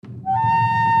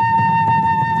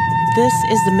This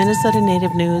is the Minnesota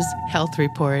Native News Health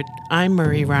Report. I'm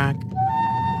Marie Rock.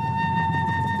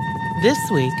 This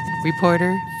week,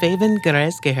 reporter Faven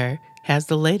Geresgeher has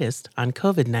the latest on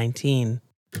COVID-19.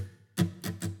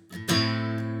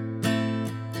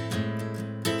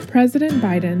 President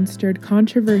Biden stirred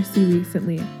controversy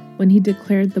recently when he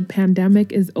declared the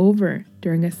pandemic is over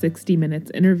during a 60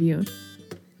 Minutes interview.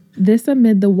 This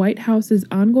amid the White House's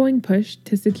ongoing push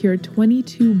to secure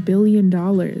 $22 billion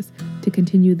to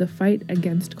continue the fight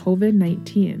against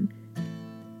COVID-19.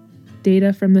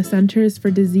 Data from the Centers for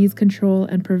Disease Control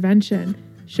and Prevention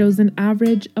shows an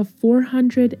average of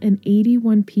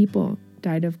 481 people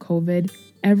died of COVID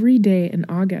every day in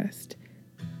August.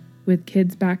 With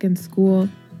kids back in school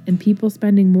and people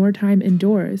spending more time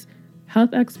indoors,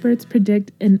 health experts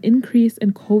predict an increase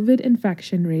in COVID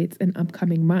infection rates in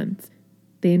upcoming months.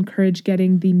 They encourage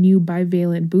getting the new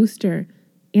bivalent booster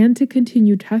and to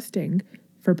continue testing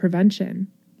for prevention.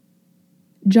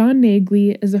 John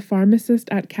Nagley is a pharmacist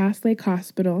at Cass Lake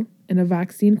Hospital and a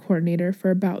vaccine coordinator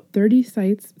for about 30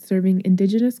 sites serving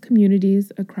Indigenous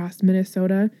communities across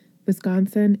Minnesota,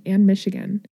 Wisconsin, and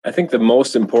Michigan. I think the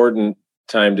most important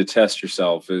time to test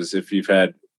yourself is if you've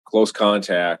had close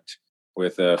contact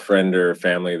with a friend or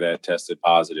family that tested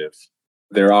positive.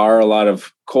 There are a lot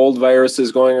of cold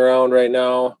viruses going around right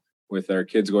now with our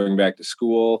kids going back to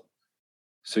school.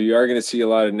 So you are going to see a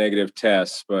lot of negative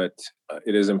tests, but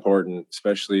it is important,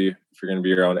 especially if you're going to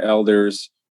be around elders,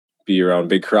 be around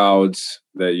big crowds,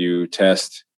 that you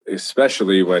test,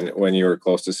 especially when you were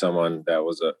close to someone that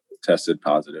was tested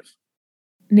positive.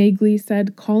 Nagley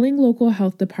said calling local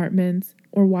health departments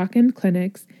or walk-in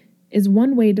clinics is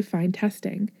one way to find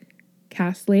testing.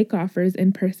 Cass Lake offers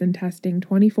in-person testing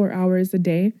 24 hours a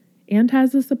day and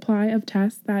has a supply of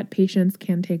tests that patients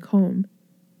can take home.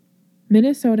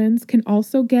 Minnesotans can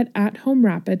also get at-home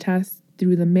rapid tests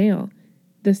through the mail.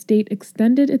 The state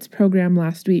extended its program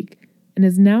last week and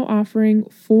is now offering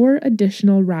 4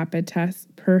 additional rapid tests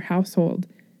per household.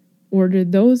 Order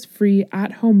those free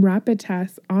at-home rapid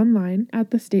tests online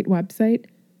at the state website,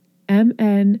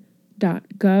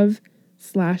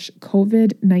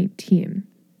 mn.gov/COVID-19.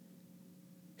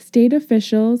 State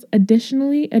officials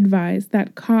additionally advise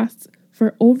that costs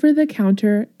for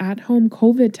over-the-counter at-home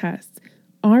COVID tests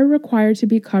are required to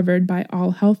be covered by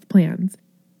all health plans.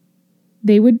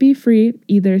 They would be free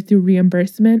either through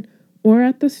reimbursement or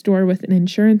at the store with an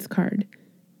insurance card.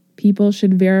 People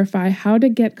should verify how to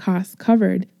get costs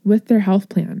covered with their health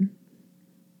plan.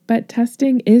 But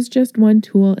testing is just one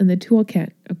tool in the toolkit,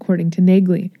 according to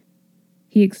Nagley.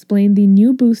 He explained the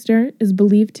new booster is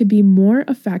believed to be more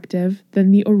effective than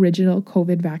the original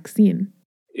COVID vaccine.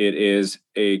 It is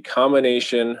a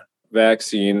combination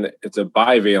vaccine. It's a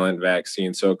bivalent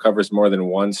vaccine, so it covers more than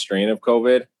one strain of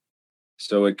COVID.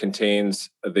 So it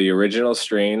contains the original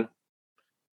strain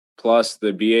plus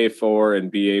the BA4 and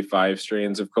BA5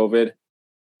 strains of COVID.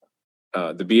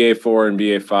 The BA4 and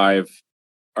BA5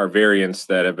 are variants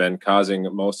that have been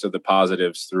causing most of the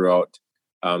positives throughout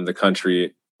the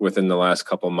country within the last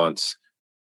couple months.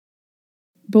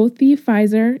 Both the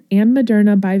Pfizer and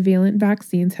Moderna bivalent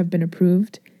vaccines have been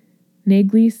approved.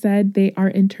 Nagley said they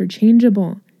are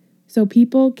interchangeable, so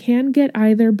people can get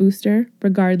either booster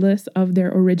regardless of their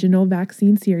original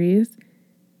vaccine series.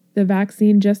 The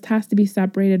vaccine just has to be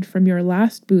separated from your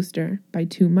last booster by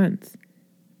 2 months.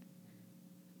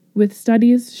 With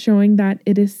studies showing that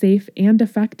it is safe and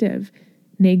effective,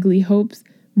 Nagley hopes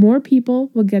more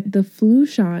people will get the flu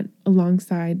shot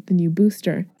alongside the new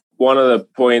booster. One of the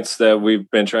points that we've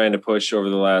been trying to push over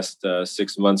the last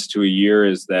 6 months to a year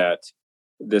is that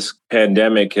this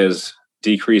pandemic has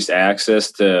decreased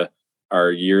access to our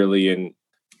yearly and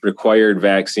required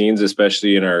vaccines,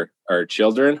 especially in our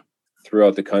children.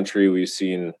 Throughout the country, we've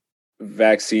seen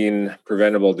vaccine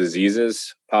preventable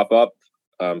diseases pop up,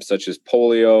 such as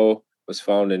polio was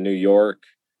found in New York.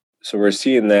 So we're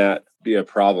seeing that be a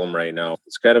problem right now.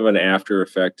 It's kind of an after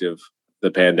effect of the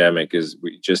pandemic is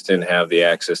we just didn't have the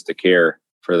access to care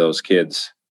for those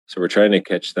kids. So we're trying to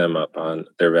catch them up on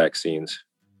their vaccines.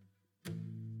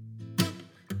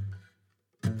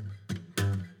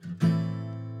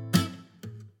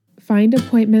 Find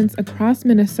appointments across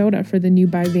Minnesota for the new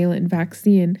bivalent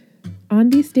vaccine on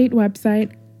the state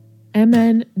website,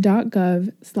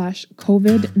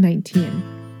 mn.gov/COVID-19.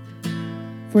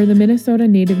 For the Minnesota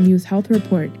Native News Health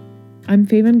Report, I'm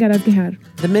Faven Geresgeher.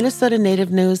 The Minnesota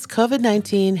Native News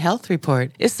COVID-19 Health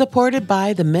Report is supported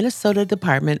by the Minnesota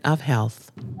Department of Health.